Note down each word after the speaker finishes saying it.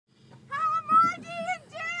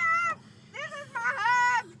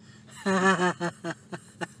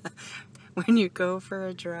When you go for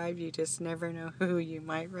a drive, you just never know who you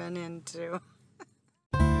might run into.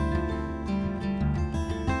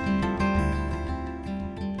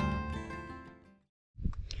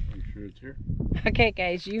 Here. Okay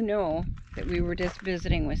guys, you know that we were just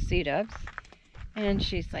visiting with C-Dubs, and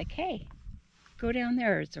she's like, hey, go down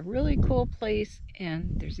there, it's a really cool place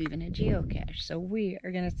and there's even a geocache, so we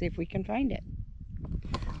are gonna see if we can find it.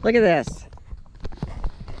 Look at this.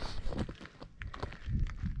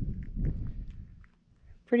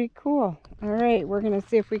 Pretty cool. All right, we're gonna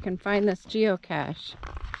see if we can find this geocache.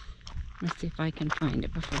 Let's see if I can find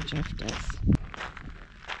it before Jeff does.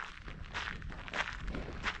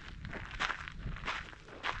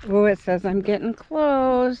 Oh, it says I'm getting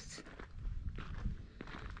close.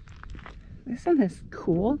 Isn't this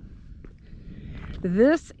cool?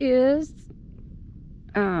 This is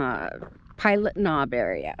Pilot Knob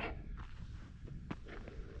area.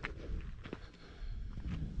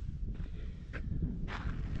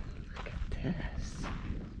 Look at this.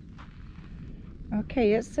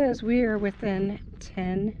 Okay, it says we are within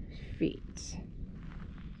 10 feet.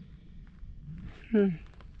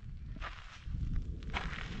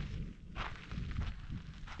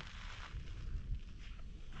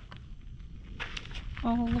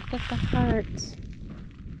 Oh, look at the heart.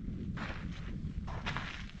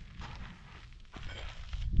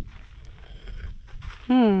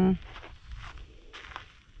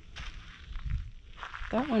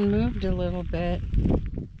 That one moved a little bit.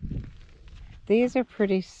 These are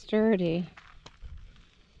pretty sturdy.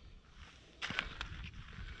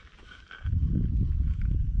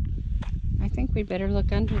 I think we better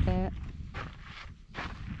look under that.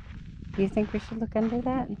 Do you think we should look under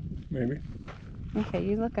that? Maybe. Okay,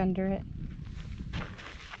 you look under it.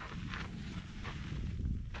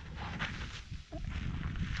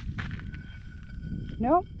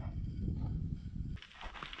 Nope.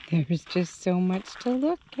 There's just so much to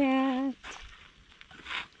look at.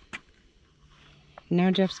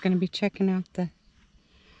 Now Jeff's going to be checking out the...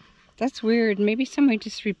 That's weird. Maybe somebody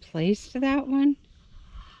just replaced that one.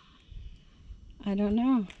 I don't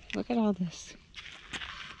know. Look at all this.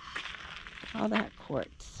 All that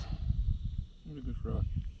quartz. Look at this rock.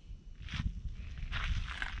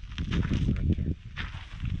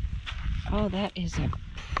 Oh, that is a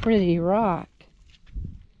pretty rock.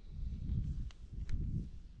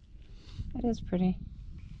 That is pretty.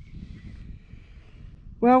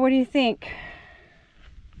 Well, what do you think?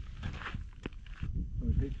 I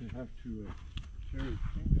would hate to have to cherry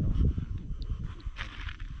paint out.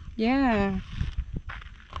 Yeah.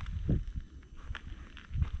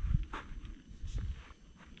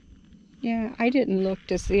 Yeah, I didn't look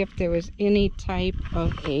to see if there was any type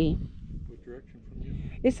of a... What direction from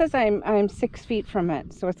you? It says I'm 6 feet from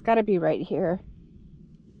it, so it's got to be right here.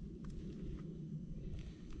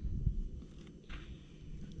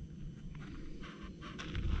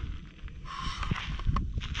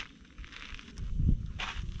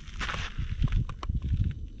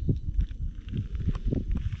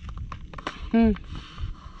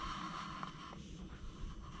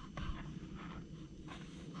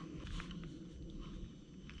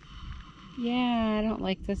 Yeah, I don't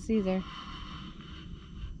like this either.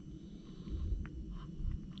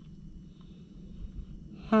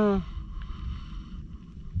 Huh.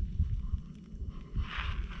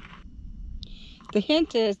 The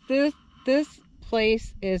hint is this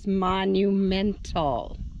place is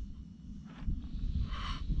monumental.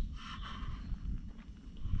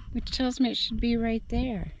 Which tells me it should be right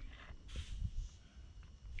there.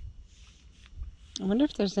 I wonder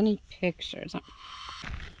if there's any pictures.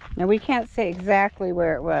 Now we can't say exactly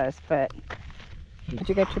where it was, but did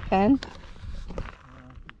you get your pen?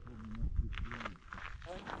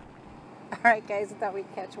 Alright guys, I thought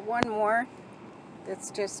we'd catch one more.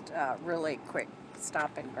 That's just a really quick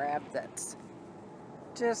stop and grab that's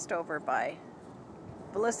just over by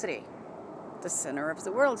Felicity, the center of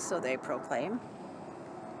the world, so they proclaim.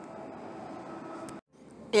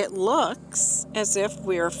 It looks as if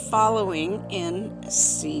we're following in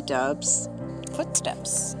C-Dub's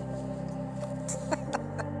footsteps.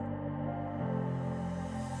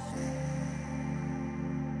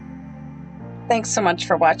 Thanks so much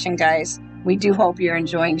for watching, guys. We do hope you're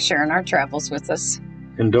enjoying sharing our travels with us.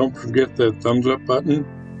 And don't forget that thumbs up button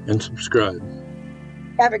and subscribe.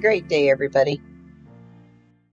 Have a great day, everybody.